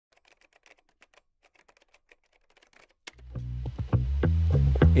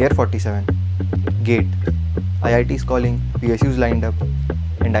Air 47, Gate, IITs calling, PSUs lined up,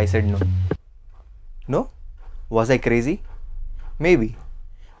 and I said no. No? Was I crazy? Maybe.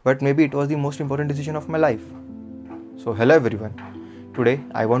 But maybe it was the most important decision of my life. So hello everyone. Today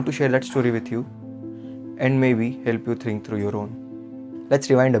I want to share that story with you and maybe help you think through your own. Let's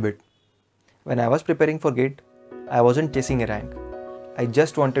rewind a bit. When I was preparing for GATE, I wasn't chasing a rank. I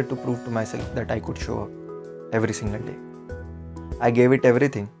just wanted to prove to myself that I could show up every single day. I gave it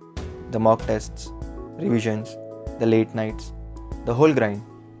everything. The mock tests, revisions, the late nights, the whole grind.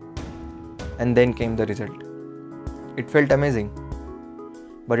 And then came the result. It felt amazing,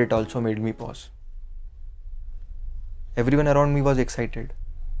 but it also made me pause. Everyone around me was excited.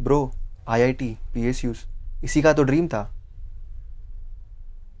 Bro, IIT, PSUs, इसी का तो dream था.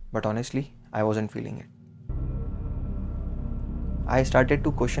 But honestly, I wasn't feeling it. I started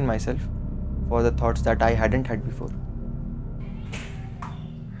to question myself for the thoughts that I hadn't had before.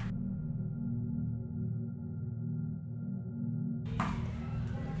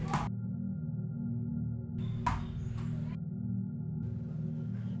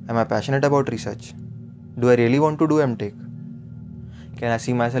 Am I passionate about research? Do I really want to do MTech? Can I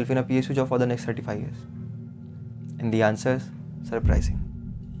see myself in a PSU job for the next 35 years? And the answer is surprising.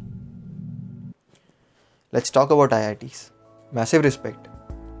 Let's talk about IITs. Massive respect.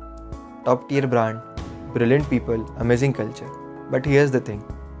 Top tier brand, brilliant people, amazing culture. But here's the thing.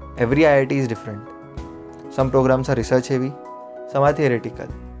 Every IIT is different. Some programs are research heavy, some are theoretical.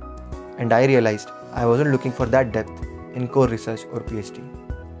 And I realized I wasn't looking for that depth in core research or PhD.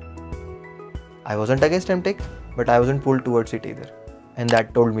 I wasn't against MTech, but I wasn't pulled towards it either. And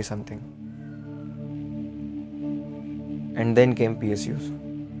that told me something. And then came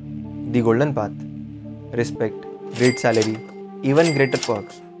PSUs. The golden path. Respect, great salary, even greater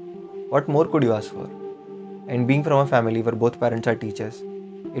perks. What more could you ask for? And being from a family where both parents are teachers,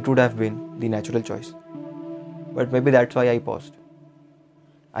 it would have been the natural choice. But maybe that's why I paused.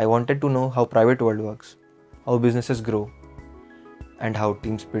 I wanted to know how private world works, how businesses grow, and how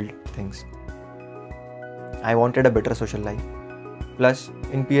teams build things. I wanted a better social life. Plus,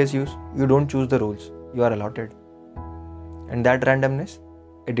 in PSUs, you don't choose the roles, you are allotted. And that randomness,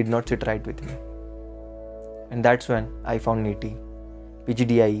 it did not sit right with me. And that's when I found NITIE,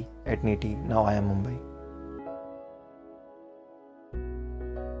 PGDIE at NITIE, now IIM Mumbai.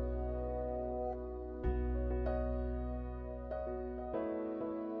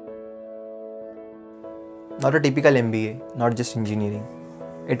 Not a typical MBA, not just engineering.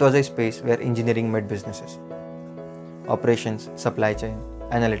 It was a space where engineering met businesses. Operations, supply chain,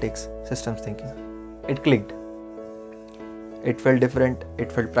 analytics, systems thinking. It clicked. It felt different,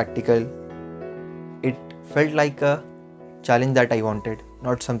 it felt practical. It felt like a challenge that I wanted,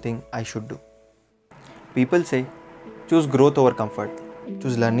 not something I should do. People say, choose growth over comfort,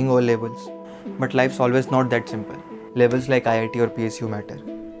 choose learning over labels. But life's always not that simple. Labels like IIT or PSU matter.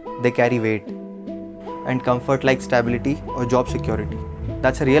 They carry weight. And comfort like stability or job security.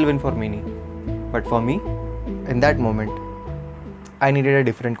 That's a real win for many. But for me, in that moment, I needed a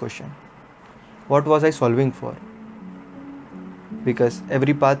different question. What was I solving for? Because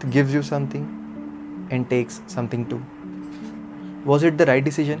every path gives you something and takes something too. Was it the right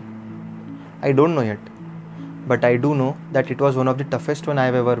decision? I don't know yet. But I do know that it was one of the toughest ones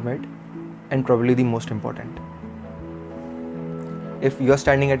I've ever made and probably the most important. If you are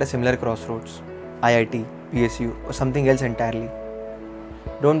standing at a similar crossroads, IIT, PSU or something else entirely,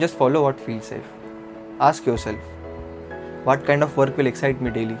 don't just follow what feels safe. Ask yourself, what kind of work will excite me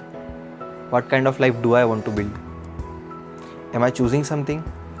daily? What kind of life do I want to build? Am I choosing something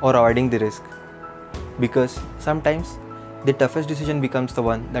or avoiding the risk? Because sometimes the toughest decision becomes the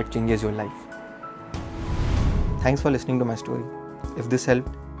one that changes your life. Thanks for listening to my story. If this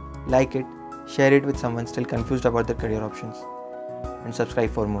helped, like it, share it with someone still confused about their career options, and subscribe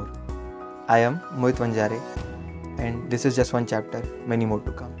for more. I am Mohit Vanjare, and this is just one chapter, many more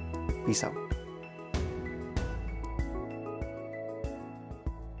to come. Peace out.